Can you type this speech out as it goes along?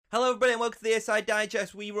Hello everybody and welcome to the SI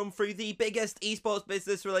Digest. We run through the biggest esports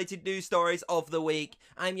business related news stories of the week.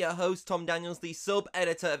 I'm your host Tom Daniels, the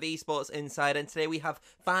sub-editor of Esports Insider, and today we have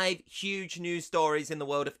 5 huge news stories in the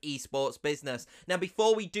world of esports business. Now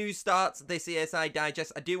before we do start this ESI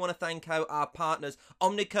Digest, I do want to thank out our partners,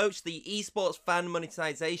 OmniCoach, the esports fan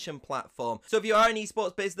monetization platform. So if you are an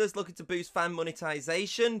esports business looking to boost fan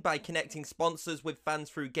monetization by connecting sponsors with fans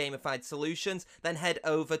through gamified solutions, then head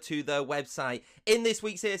over to their website. In this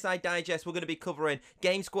week's ESI Digest, we're going to be covering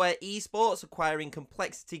GameSquare Esports acquiring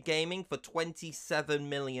Complexity Gaming for $27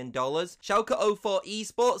 million. Schalke 04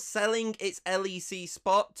 Esports selling its LEC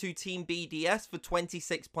spot to Team BDS for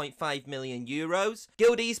 €26.5 million.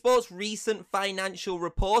 Guild Esports recent financial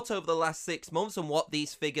report over the last 6 months and what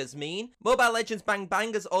these figures mean. Mobile Legends Bang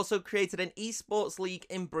Bang has also created an esports league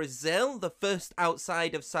in Brazil, the first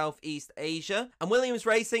outside of Southeast Asia. And Williams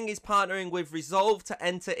Racing is partnering with Resolve to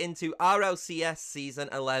enter into RLCS Season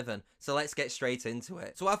 11. So let's get straight into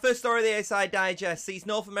it. So our first story of the SI Digest sees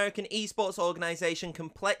North American esports organization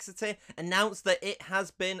Complexity announce that it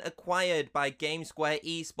has been acquired by GameSquare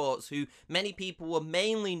Esports, who many people were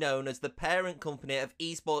mainly known as the parent company of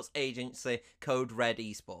esports agency Code Red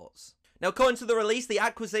Esports. Now, according to the release, the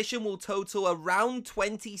acquisition will total around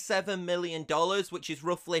 $27 million, which is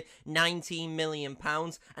roughly £19 million,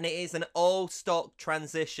 and it is an all-stock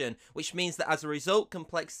transition, which means that as a result,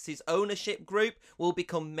 Complexity's ownership group will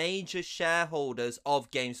become major shareholders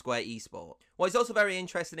of GameSquare Esports. What is also very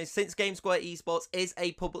interesting is since GameSquare Esports is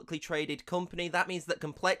a publicly traded company, that means that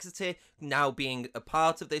Complexity, now being a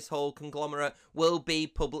part of this whole conglomerate, will be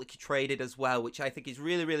publicly traded as well, which I think is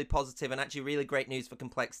really, really positive and actually really great news for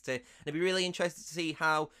Complexity. And it'd be really interested to see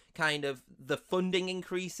how kind of the funding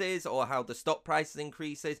increases or how the stock prices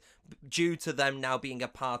increases due to them now being a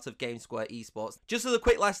part of GameSquare Esports. Just as a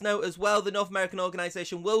quick last note as well, the North American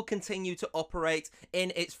organization will continue to operate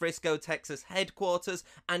in its Frisco, Texas headquarters,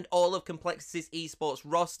 and all of Complexity's esports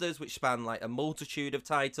rosters, which span like a multitude of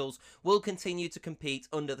titles, will continue to compete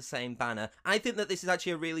under the same banner. I think that this is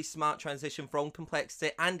actually a really smart transition from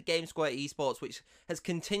Complexity and GameSquare Esports, which has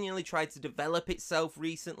continually tried to develop itself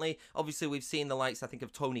recently. Obviously, we've seen the likes, I think,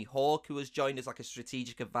 of Tony Hawk, who has joined as like a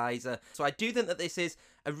strategic advisor. So I do think that this is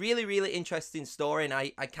a really, really interesting story, and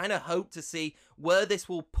I kind of hope to see where this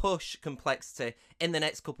will push Complexity in the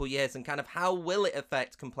next couple of years and kind of how will it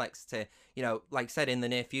affect Complexity, you know, like I said, in the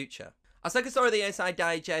near future. Our second story of the SI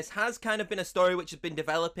Digest has kind of been a story which has been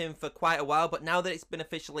developing for quite a while, but now that it's been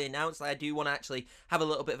officially announced, I do want to actually have a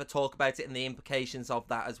little bit of a talk about it and the implications of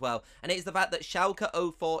that as well. And it is the fact that Schalke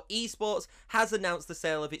 04 Esports has announced the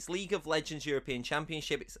sale of its League of Legends European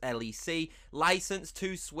Championship, its LEC, license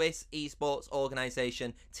to Swiss esports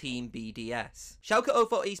organisation Team BDS. Schalke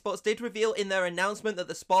 04 Esports did reveal in their announcement that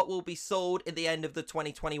the spot will be sold at the end of the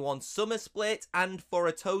 2021 summer split and for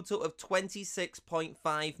a total of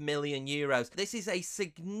 €26.5 million. This is a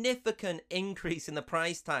significant increase in the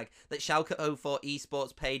price tag that Schalke 04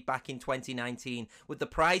 Esports paid back in 2019, with the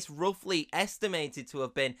price roughly estimated to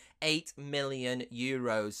have been €8 million.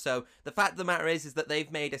 So the fact of the matter is that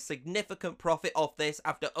they've made a significant profit off this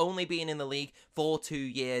after only being in the league for 2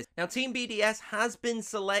 years. Now, Team BDS has been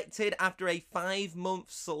selected after a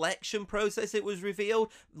 5-month selection process, it was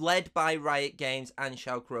revealed, led by Riot Games and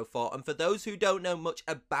Schalke 04. And for those who don't know much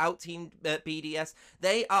about Team BDS,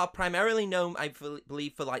 they are primarily known, I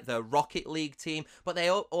believe, for like the Rocket League team, but they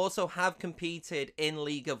also have competed in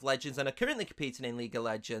League of Legends and are currently competing in League of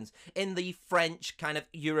Legends in the French kind of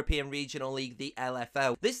European Regional League, the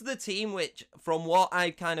LFL. This is the team which, from what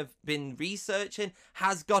I've kind of been researching,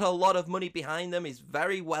 has got a lot of money behind them, is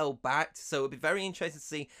very well backed, so it'll be very interesting to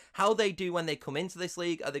see how they do when they come into this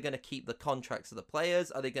league. Are they going to keep the contracts of the players?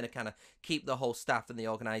 Are they going to kind of keep the whole staff and the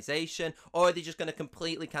organization? Or are they just going to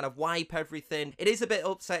completely kind of wipe everything? It is a bit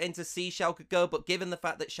upsetting to see Schalke go, but given the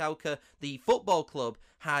fact that Schalke, the football club,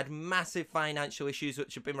 had massive financial issues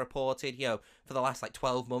which have been reported, you know, for the last like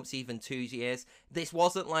 12 months, even 2 years, this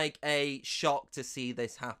wasn't like a shock to see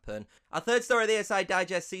this happen. Our third story of the SI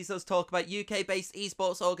Digest sees us talk about UK-based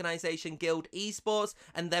esports organisation Guild Esports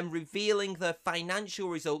and them revealing their financial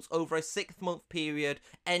results over a 6-month period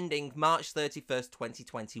ending March 31st,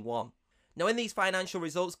 2021. Now, in these financial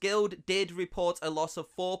results, Guild did report a loss of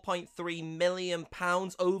 £4.3 million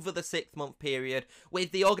over the 6-month period,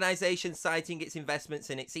 with the organisation citing its investments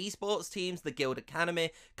in its esports teams, the Guild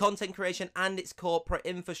Academy, content creation and its corporate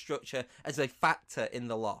infrastructure as a factor in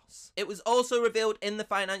the loss. It was also revealed in the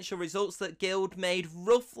financial results that Guild made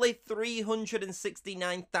roughly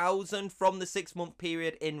 $369,000 from the 6-month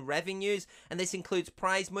period in revenues, and this includes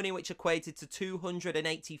prize money which equated to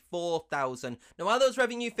 $284,000. Now, while those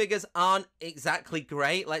revenue figures are aren't exactly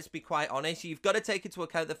great, let's be quite honest. You've got to take into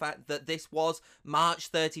account the fact that this was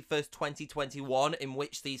March 31st, 2021, in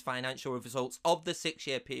which these financial results of the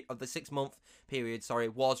 6-month period,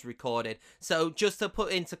 was recorded. So just to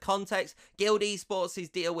put into context, Guild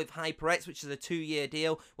Esports' deal with HyperX, which is a 2-year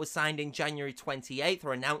deal, was signed in January 28th,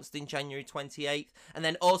 or announced in January 28th. And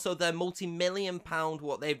then also the multi-million pound,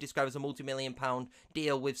 what they've described as a multi-million pound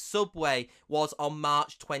deal with Subway, was on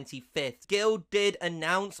March 25th. Guild did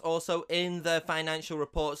announce also in the financial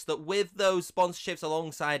reports that with those sponsorships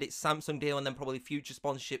alongside its Samsung deal and then probably future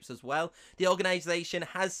sponsorships as well, the organization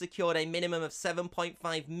has secured a minimum of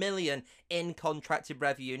 7.5 million in contracted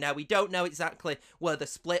revenue. Now, we don't know exactly where the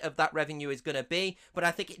split of that revenue is going to be, but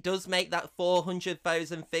I think it does make that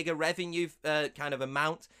 400,000 figure revenue kind of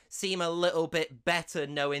amount seem a little bit better,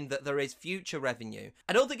 knowing that there is future revenue.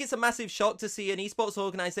 I don't think it's a massive shock to see an esports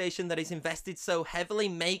organization that is invested so heavily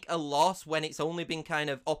make a loss when it's only been kind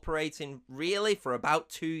of operating really for about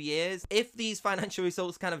 2 years. If these financial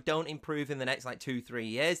results kind of don't improve in the next like 2-3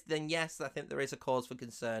 years, then yes, I think there is a cause for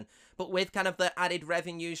concern. But with kind of the added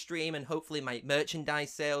revenue stream, and hopefully my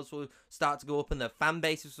merchandise sales will start to go up and the fan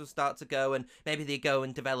bases will start to go, and maybe they go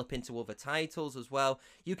and develop into other titles as well,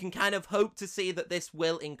 you can kind of hope to see that this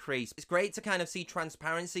will increase. It's great to kind of see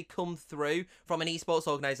transparency come through from an esports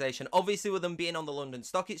organization. Obviously, with them being on the London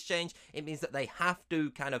Stock Exchange, it means that they have to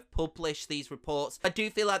kind of publish these reports. I do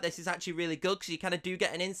feel like this is actually really good, because you kind of do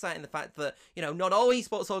get an insight in the fact that, you know, not all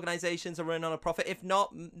esports organizations are running on a profit. If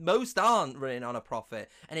not, most aren't running on a profit.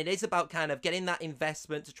 And it is about kind of getting that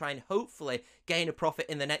investment to try and hopefully gain a profit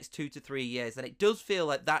in the next 2 to 3 years. And it does feel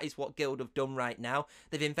like that is what Guild have done right now.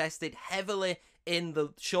 They've invested heavily in the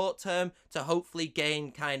short term to hopefully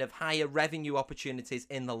gain kind of higher revenue opportunities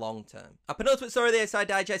in the long term. Our penultimate story of the ASI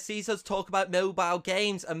Digest sees us talk about mobile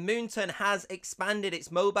games, and Moonton has expanded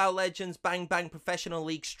its Mobile Legends Bang Bang Professional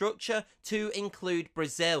League structure to include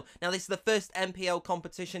Brazil. Now, this is the first MPL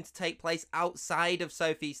competition to take place outside of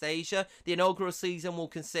Southeast Asia. The inaugural season will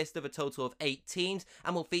consist of a total of 8 teams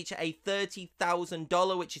and will feature a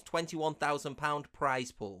 $30,000, which is £21,000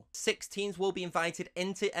 prize pool. 6 teams will be invited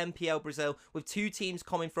into MPL Brazil, with 2 teams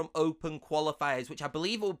coming from open qualifiers, which I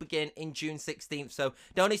believe will begin in June 16th. So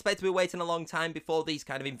don't expect to be waiting a long time before these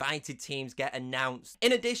kind of invited teams get announced.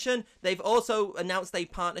 In addition, they've also announced a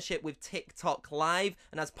partnership with TikTok Live,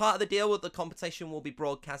 and as part of the deal, the competition will be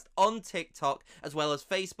broadcast on TikTok as well as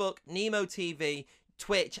Facebook, Nemo TV,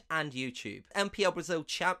 Twitch and YouTube. The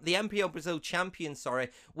MPL Brazil champion,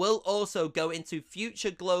 will also go into future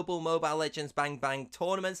global Mobile Legends Bang Bang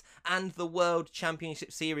tournaments and the World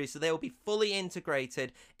Championship Series, so they will be fully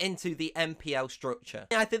integrated into the MPL structure.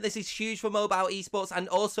 I think this is huge for mobile esports and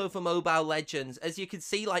also for Mobile Legends. As you can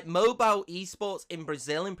see, like, mobile esports in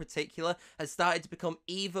Brazil in particular has started to become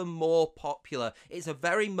even more popular. It's a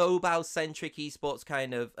very mobile-centric esports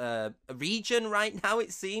kind of region right now,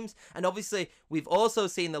 it seems, and obviously we've also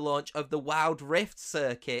seen the launch of the Wild Rift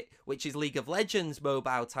circuit, which is League of Legends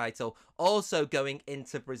mobile title, also going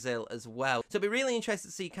into Brazil as well. So it'll be really interesting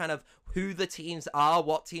to see kind of who the teams are,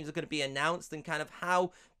 what teams are going to be announced, and kind of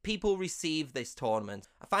how people receive this tournament.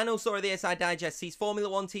 A final story of the ASI Digest sees Formula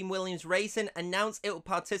 1 team Williams Racing announce it will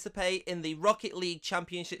participate in the Rocket League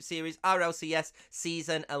Championship Series RLCS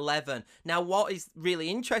Season 11. Now, what is really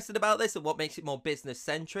interesting about this, and what makes it more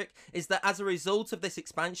business-centric, is that as a result of this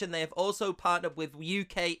expansion, they have also partnered with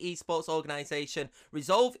UK esports organisation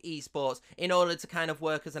Resolve Esports in order to kind of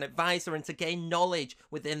work as an advisor and to gain knowledge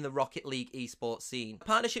within the Rocket League esports scene.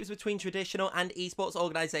 Partnerships between traditional and esports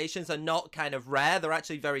organisations are not kind of rare, they're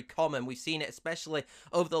actually very common. We've seen it especially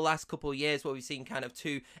over the last couple of years, where we've seen kind of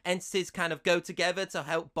 2 entities kind of go together to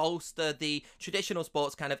help bolster the traditional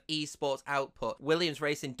sports kind of esports output. Williams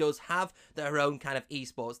Racing does have their own kind of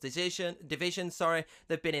esports division.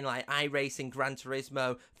 They've been in like iRacing, Gran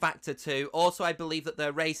Turismo, Factor 2. Also, I believe that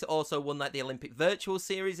their race also won like the Olympic Virtual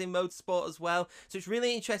Series in motorsport as well. So it's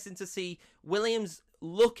really interesting to see Williams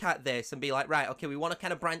look at this and be like, right, okay, we want to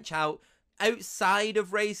kind of branch out outside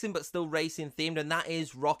of racing but still racing themed, and that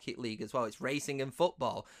is Rocket League as well. It's racing and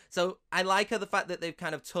football. So I like the fact that they've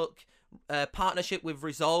kind of took partnership with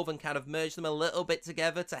Resolve and kind of merged them a little bit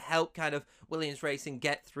together to help kind of Williams Racing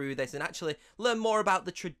get through this and actually learn more about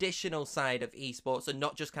the traditional side of esports and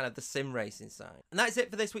not just kind of the sim racing side. And that's it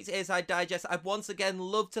for this week's ASI Digest. I'd once again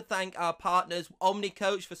love to thank our partners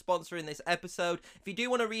OmniCoach for sponsoring this episode. If you do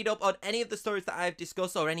want to read up on any of the stories that I've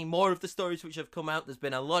discussed or any more of the stories which have come out, there's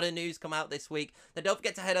been a lot of news come out this week, then don't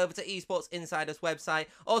forget to head over to Esports Insider's website.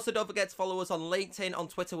 Also, don't forget to follow us on LinkedIn, on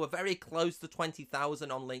Twitter. We're very close to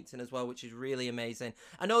 20,000 on LinkedIn as well. well, which is really amazing.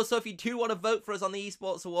 And also, if you do want to vote for us on the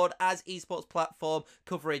Esports Award as Esports Platform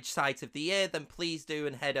Coverage Site of the Year, then please do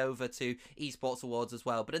and head over to Esports Awards as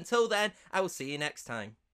well. But until then, I will see you next time.